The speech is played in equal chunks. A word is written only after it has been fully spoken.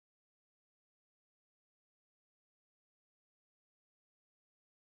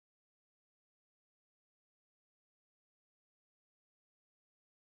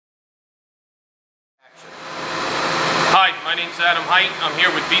name's Adam Height. I'm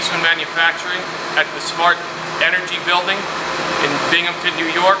here with Beastman Manufacturing at the Smart Energy Building in Binghamton, New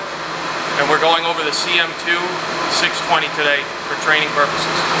York. And we're going over the Cm2 620 today for training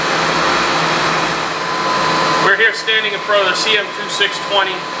purposes. We're here standing in front of the Cm2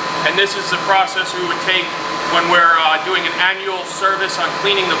 620, and this is the process we would take when we're doing an annual service on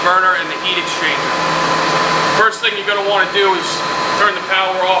cleaning the burner and the heat exchanger. First thing you're going to want to do is turn the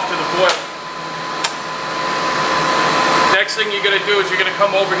power off to the boiler. Next thing you're going to do is you're going to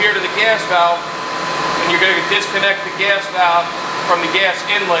come over here to the gas valve, and you're going to disconnect the gas valve from the gas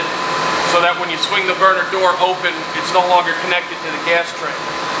inlet so that when you swing the burner door open, it's no longer connected to the gas train.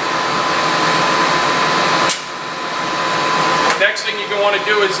 Next thing you're going to want to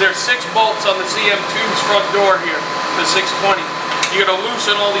do is there's 6 bolts on the Cm2's front door here, the 620. You're going to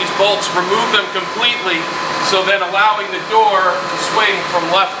loosen all these bolts, remove them completely, so then allowing the door to swing from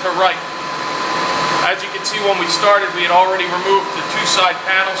left to right. As you can see, when we started, we had already removed the 2 side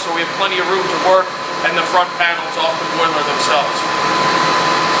panels, so we have plenty of room to work, and the front panels off the boiler themselves.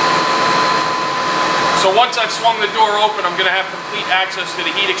 So once I've swung the door open, I'm going to have complete access to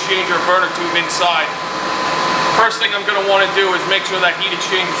the heat exchanger burner tube inside. First thing I'm going to want to do is make sure that heat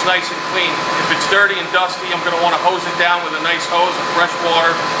exchanger is nice and clean. If it's dirty and dusty, I'm going to want to hose it down with a nice hose of fresh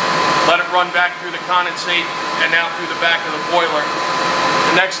water, let it run back through the condensate and out through the back of the boiler.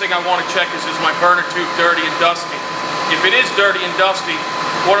 The next thing I want to check is my burner tube dirty and dusty? If it is dirty and dusty,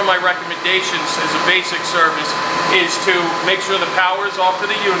 one of my recommendations as a basic service is to make sure the power is off to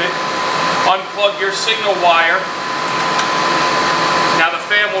the unit, unplug your signal wire. Now the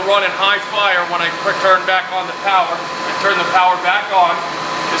fan will run in high fire when I turn back on the power. I turn the power back on.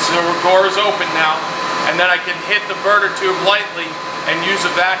 The door is open now, and then I can hit the burner tube lightly and use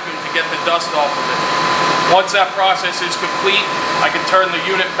a vacuum to get the dust off of it. Once that process is complete, I can turn the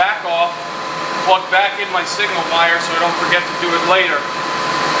unit back off, plug back in my signal wire so I don't forget to do it later,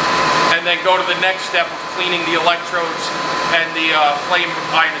 and then go to the next step of cleaning the electrodes and the flame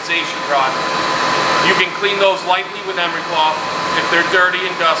ionization rod. You can clean those lightly with emery cloth. If they're dirty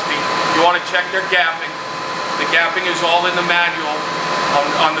and dusty, you want to check their gapping. The gapping is all in the manual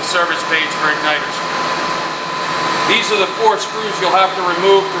on the service page for igniters. These are the 4 screws you'll have to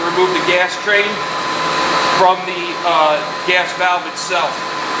remove the gas train from the gas valve itself.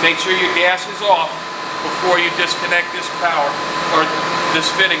 Make sure your gas is off before you disconnect this power, or this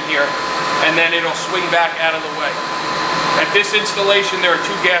fitting here, and then it'll swing back out of the way. At this installation there are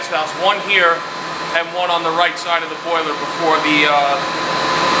 2 gas valves, one here and one on the right side of the boiler before the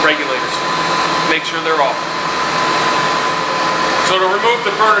regulators. Make sure they're off. So to remove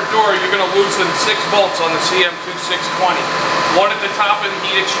the burner door, you're going to loosen 6 bolts on the Cm2 620. One at the top of the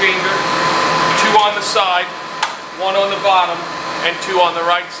heat exchanger, 2 on the side, 1 on the bottom, and 2 on the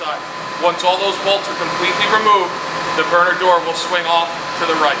right side. Once all those bolts are completely removed, the burner door will swing off to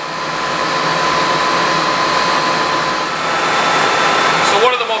the right. So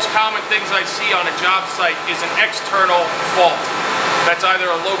one of the most common things I see on a job site is an external fault. That's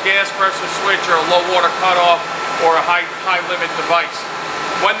either a low gas pressure switch or a low water cutoff or a high limit device.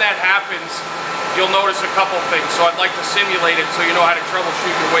 When that happens, you'll notice a couple things. So I'd like to simulate it so you know how to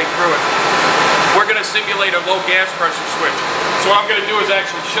troubleshoot your way through it. We're going to simulate a low gas pressure switch. So what I'm going to do is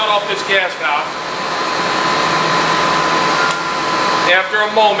actually shut off this gas valve. After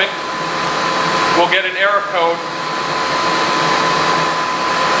a moment, we'll get an error code.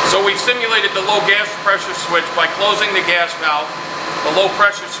 So we've simulated the low gas pressure switch by closing the gas valve. The low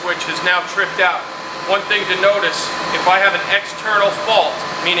pressure switch is now tripped out. One thing to notice, if I have an external fault,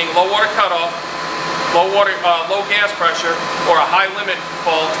 meaning low water cutoff, low gas pressure, or a high limit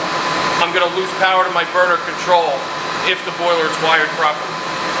fault, I'm going to lose power to my burner control if the boiler is wired properly.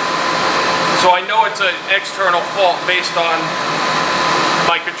 So I know it's an external fault based on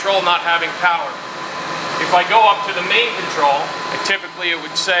my control not having power. If I go up to the main control, typically it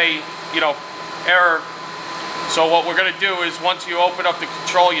would say, error. So what we're going to do is once you open up the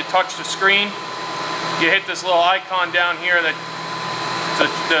control, you touch the screen, you hit this little icon down here, that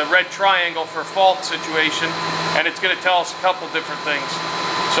the red triangle for fault situation, and it's going to tell us a couple different things.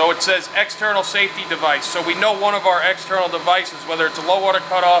 So it says external safety device. So we know one of our external devices, whether it's a low water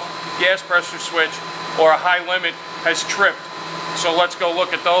cutoff, gas pressure switch, or a high limit, has tripped. So let's go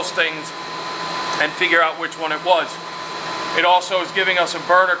look at those things and figure out which one it was. It also is giving us a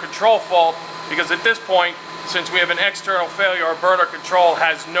burner control fault, because at this point, since we have an external failure, our burner control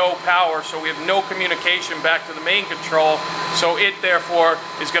has no power, so we have no communication back to the main control, so it therefore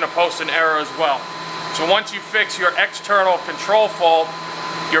is going to post an error as well. So once you fix your external control fault,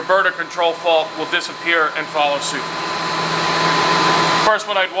 your burner control fault will disappear and follow suit. First,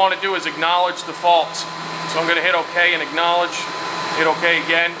 what I'd want to do is acknowledge the faults. So I'm going to hit OK and acknowledge, hit OK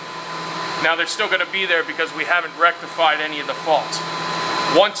again. Now they're still going to be there because we haven't rectified any of the faults.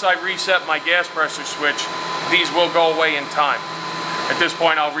 Once I reset my gas pressure switch, these will go away in time. At this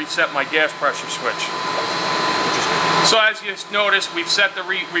point, I'll reset my gas pressure switch. So as you notice, we've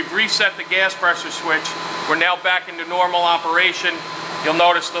reset the gas pressure switch. We're now back into normal operation. You'll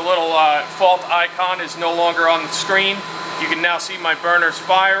notice the little fault icon is no longer on the screen. You can now see my burners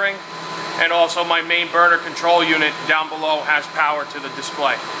firing, and also my main burner control unit down below has power to the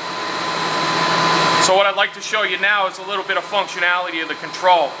display. So what I'd like to show you now is a little bit of functionality of the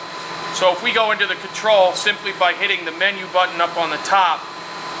control. So if we go into the control simply by hitting the menu button up on the top,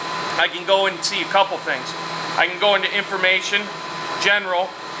 I can go and see a couple things. I can go into information, general,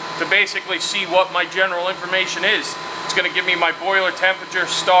 to basically see what my general information is. It's going to give me my boiler temperature,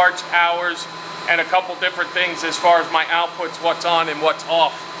 starts, hours, and a couple different things as far as my outputs, what's on and what's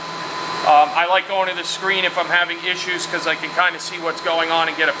off. I like going to the screen if I'm having issues because I can kind of see what's going on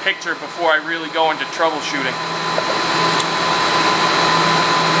and get a picture before I really go into troubleshooting.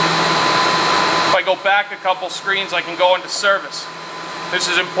 If I go back a couple screens, I can go into service. This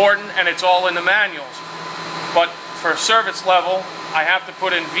is important and it's all in the manuals. But for service level, I have to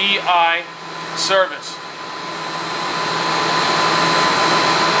put in VI service.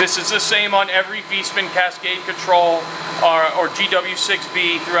 This is the same on every V-spin cascade control or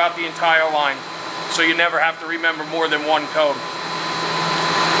GW6B throughout the entire line. So you never have to remember more than one code.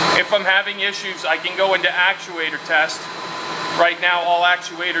 If I'm having issues, I can go into actuator test. Right now all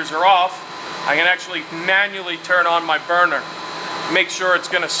actuators are off. I can actually manually turn on my burner. Make sure it's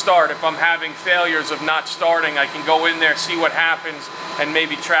going to start. If I'm having failures of not starting, I can go in there, see what happens, and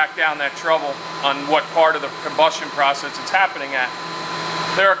maybe track down that trouble on what part of the combustion process it's happening at.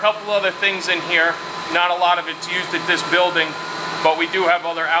 There are a couple other things in here. Not a lot of it's used at this building, but we do have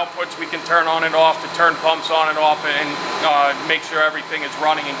other outputs we can turn on and off to turn pumps on and off and make sure everything is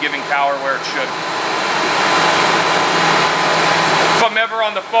running and giving power where it should. If I'm ever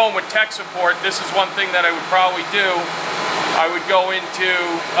on the phone with tech support, this is one thing that I would probably do. I would go into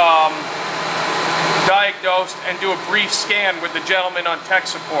diagnosed and do a brief scan with the gentleman on tech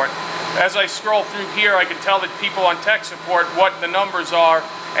support. As I scroll through here, I can tell the people on tech support what the numbers are,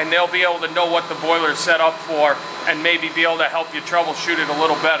 and they'll be able to know what the boiler is set up for and maybe be able to help you troubleshoot it a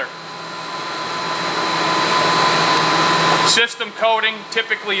little better. System coding,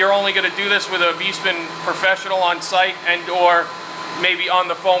 typically you're only going to do this with a V-spin professional on site and or maybe on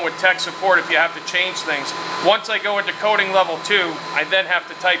the phone with tech support if you have to change things. Once I go into coding level 2, I then have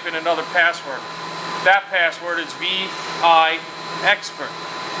to type in another password. That password is VI Expert.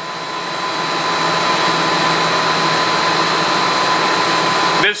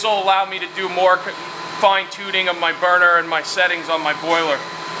 This will allow me to do more fine-tuning of my burner and my settings on my boiler.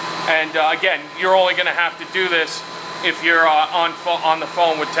 And again, you're only going to have to do this if you're on the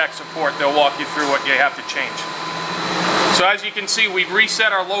phone with tech support. They'll walk you through what you have to change. So as you can see, we've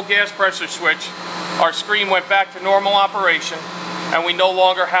reset our low gas pressure switch. Our screen went back to normal operation, and we no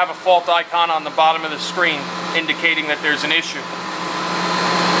longer have a fault icon on the bottom of the screen indicating that there's an issue.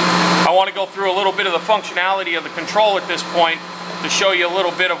 I want to go through a little bit of the functionality of the control at this point to show you a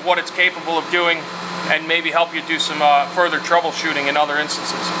little bit of what it's capable of doing and maybe help you do some further troubleshooting in other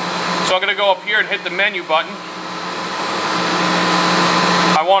instances. So I'm going to go up here and hit the menu button.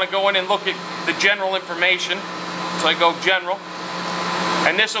 I want to go in and look at the general information. So I go general.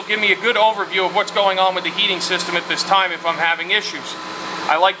 And this will give me a good overview of what's going on with the heating system at this time if I'm having issues.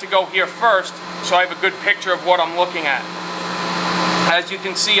 I like to go here first so I have a good picture of what I'm looking at. As you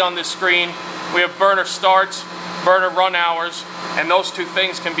can see on this screen, we have burner starts, burner run hours, and those two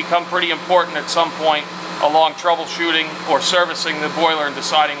things can become pretty important at some point along troubleshooting or servicing the boiler and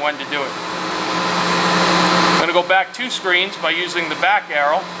deciding when to do it. I'm going to go back 2 screens by using the back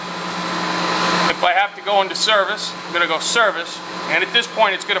arrow. If I have to go into service, I'm going to go service, and at this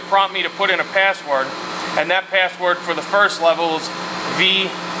point it's going to prompt me to put in a password, and that password for the first level is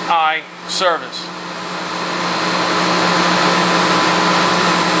VI service.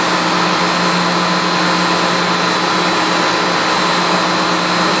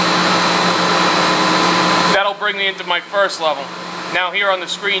 That'll bring me into my first level. Now here on the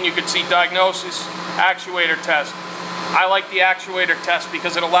screen you can see diagnosis, actuator test. I like the actuator test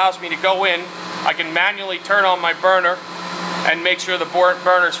because it allows me to go in, I can manually turn on my burner and make sure the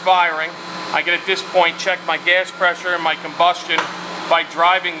burner's firing. I can at this point check my gas pressure and my combustion by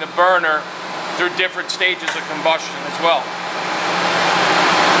driving the burner through different stages of combustion as well.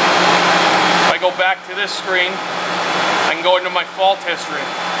 If I go back to this screen, I can go into my fault history.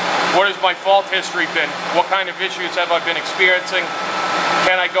 What has my fault history been? What kind of issues have I been experiencing?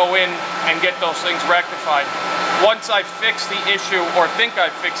 Can I go in and get those things rectified. Once I fix the issue, or think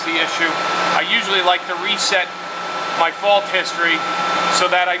I've fixed the issue, I usually like to reset my fault history so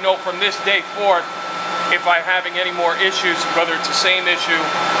that I know from this day forth if I'm having any more issues, whether it's the same issue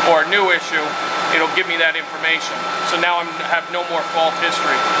or a new issue, it'll give me that information. So now I have no more fault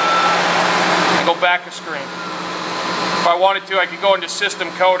history. I go back a screen. If I wanted to, I could go into system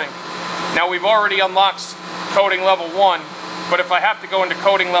coding. Now we've already unlocked coding level 1, but if I have to go into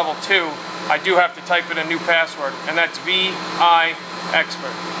coding level 2, I do have to type in a new password, and that's VI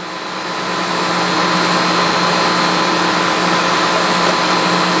Expert.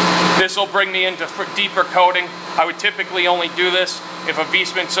 This will bring me into deeper coding. I would typically only do this if a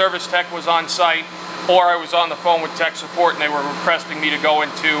Viessmann service tech was on site, or I was on the phone with tech support and they were requesting me to go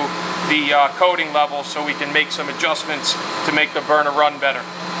into the coding level so we can make some adjustments to make the burner run better.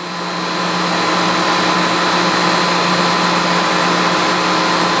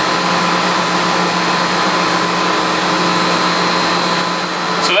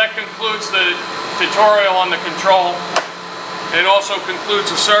 So that concludes the tutorial on the control. It also concludes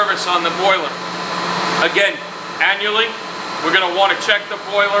the service on the boiler. Again, annually, we're going to want to check the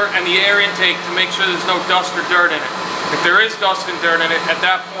boiler and the air intake to make sure there's no dust or dirt in it. If there is dust and dirt in it, at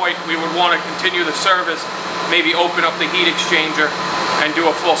that point we would want to continue the service, maybe open up the heat exchanger and do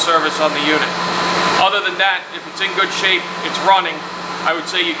a full service on the unit. Other than that, if it's in good shape, it's running, I would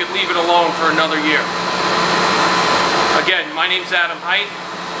say you could leave it alone for another year. Again, my name's Adam Height,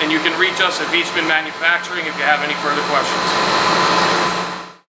 and you can reach us at Viessmann Manufacturing if you have any further questions.